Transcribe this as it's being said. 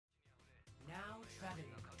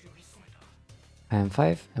I am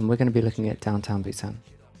 5, and we're going to be looking at downtown Busan.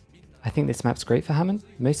 I think this map's great for Hammond,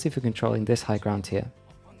 mostly for controlling this high ground here.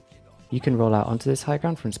 You can roll out onto this high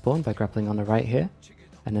ground from spawn by grappling on the right here,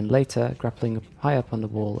 and then later grappling high up on the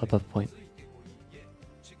wall above point.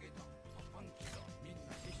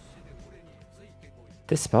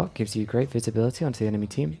 This spot gives you great visibility onto the enemy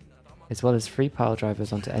team, as well as free pile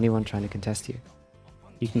drivers onto anyone trying to contest you.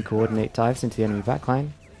 You can coordinate dives into the enemy backline,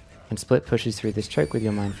 and split pushes through this choke with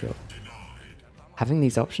your minefield. Having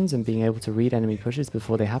these options and being able to read enemy pushes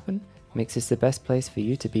before they happen makes this the best place for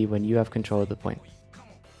you to be when you have control of the point.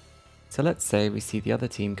 So let's say we see the other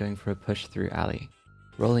team going for a push through alley.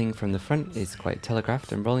 Rolling from the front is quite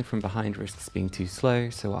telegraphed and rolling from behind risks being too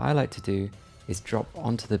slow, so what I like to do is drop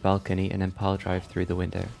onto the balcony and then pile drive through the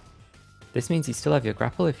window. This means you still have your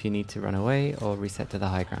grapple if you need to run away or reset to the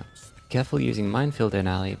high ground. Careful using minefield in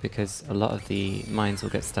alley because a lot of the mines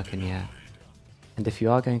will get stuck in the air. And if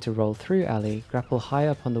you are going to roll through alley, grapple high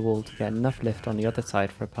up on the wall to get enough lift on the other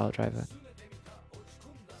side for a pile driver.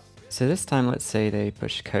 So this time let's say they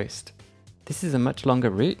push coast. This is a much longer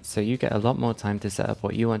route, so you get a lot more time to set up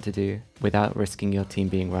what you want to do without risking your team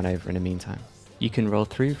being run over in the meantime. You can roll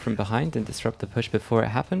through from behind and disrupt the push before it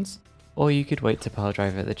happens, or you could wait to pile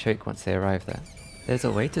drive at the choke once they arrive there. There's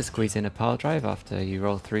a way to squeeze in a pile drive after you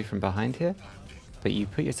roll through from behind here, but you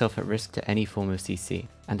put yourself at risk to any form of CC.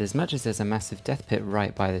 And as much as there's a massive death pit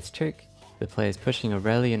right by this choke, the players pushing are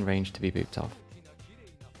rarely in range to be booped off.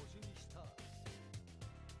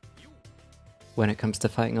 When it comes to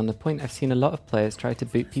fighting on the point, I've seen a lot of players try to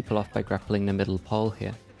boot people off by grappling the middle pole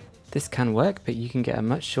here. This can work, but you can get a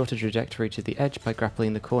much shorter trajectory to the edge by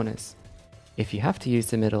grappling the corners. If you have to use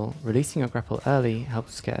the middle, releasing your grapple early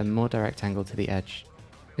helps get a more direct angle to the edge.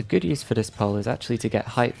 A good use for this pole is actually to get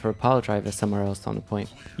height for a pile driver somewhere else on the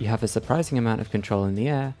point. You have a surprising amount of control in the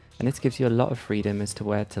air, and this gives you a lot of freedom as to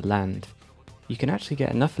where to land. You can actually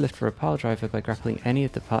get enough lift for a pile driver by grappling any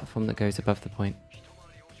of the platform that goes above the point.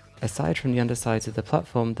 Aside from the undersides of the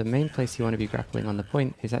platform, the main place you want to be grappling on the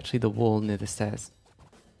point is actually the wall near the stairs.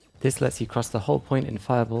 This lets you cross the whole point in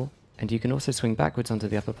fireball, and you can also swing backwards onto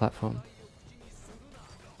the upper platform.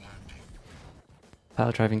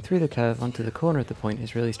 Pile driving through the curve onto the corner of the point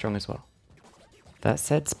is really strong as well. That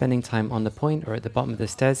said, spending time on the point or at the bottom of the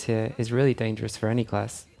stairs here is really dangerous for any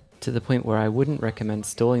class, to the point where I wouldn't recommend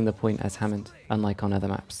stalling the point as Hammond, unlike on other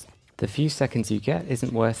maps. The few seconds you get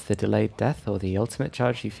isn't worth the delayed death or the ultimate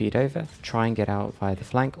charge you feed over. Try and get out via the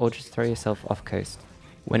flank or just throw yourself off coast.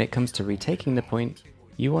 When it comes to retaking the point,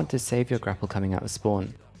 you want to save your grapple coming out of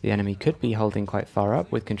spawn. The enemy could be holding quite far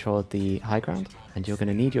up with control of the high ground, and you're going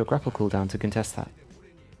to need your grapple cooldown to contest that.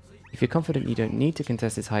 If you're confident you don't need to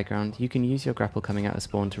contest this high ground, you can use your grapple coming out of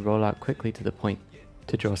spawn to roll out quickly to the point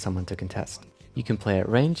to draw someone to contest. You can play at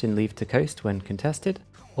range and leave to coast when contested,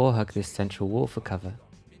 or hug this central wall for cover.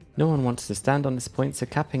 No one wants to stand on this point, so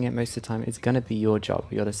capping it most of the time is going to be your job.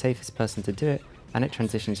 You're the safest person to do it, and it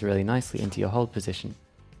transitions really nicely into your hold position.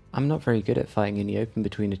 I'm not very good at fighting in the open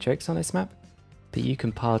between the chokes on this map, but you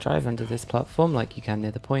can pile drive under this platform like you can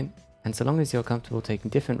near the point, and so long as you're comfortable taking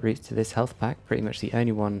different routes to this health pack, pretty much the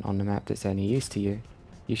only one on the map that's any use to you,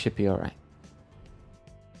 you should be alright.